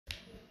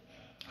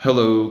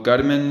Hello,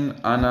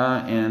 Carmen,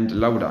 Ana, and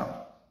Laura.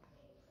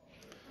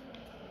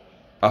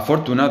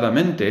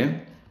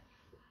 Afortunadamente,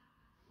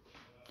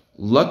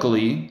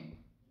 luckily,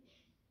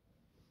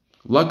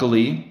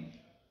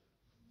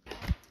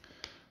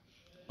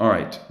 all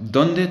right,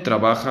 ¿dónde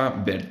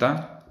trabaja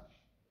Berta?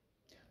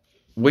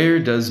 Where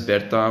does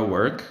Berta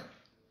work?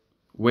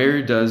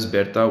 Where does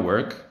Berta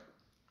work?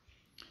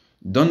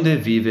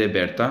 ¿Dónde vive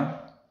Berta?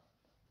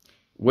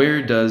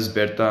 Where does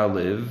Berta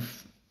live?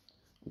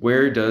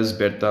 Where does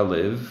Berta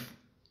live?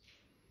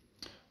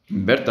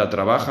 Berta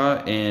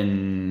trabaja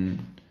en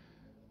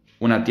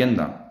una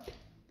tienda.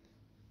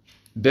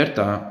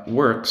 Berta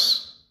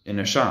works in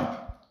a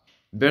shop.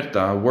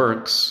 Berta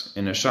works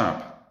in a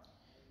shop.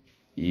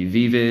 Y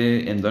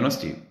vive en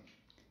Donosti.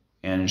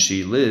 And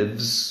she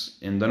lives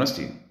in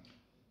Donosti.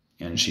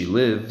 And she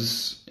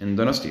lives in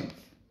Donosti.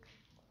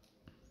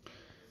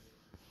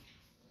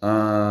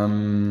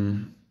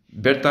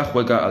 Berta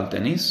juega al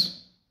tenis.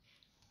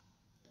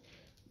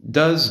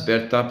 Does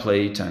Berta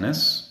play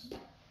tennis?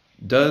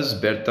 Does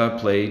Berta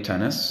play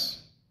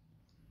tennis?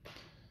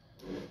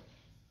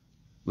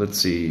 Let's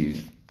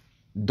see.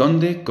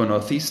 ¿Dónde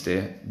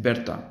conociste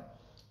Berta?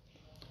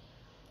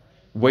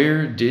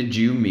 Where did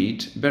you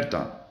meet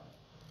Berta?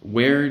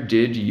 Where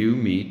did you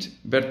meet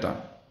Berta?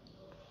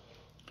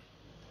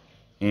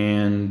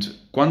 And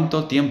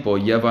 ¿cuánto tiempo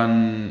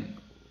llevan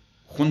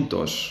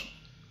juntos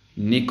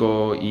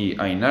Nico y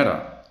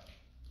Ainara?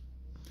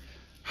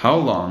 How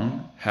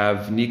long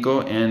have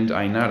Nico and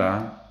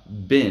Ainara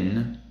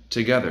been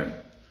together?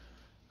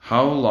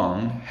 How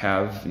long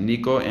have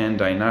Nico and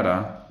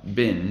Ainara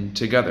been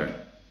together?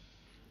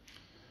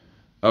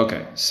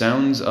 Okay,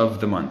 sounds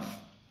of the month.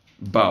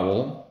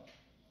 Bowel,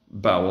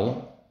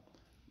 bowel,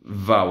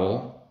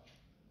 vowel,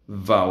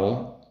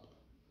 vowel,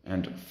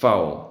 and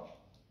foul,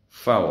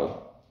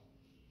 foul.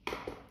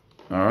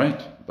 All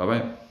right,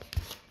 bye-bye.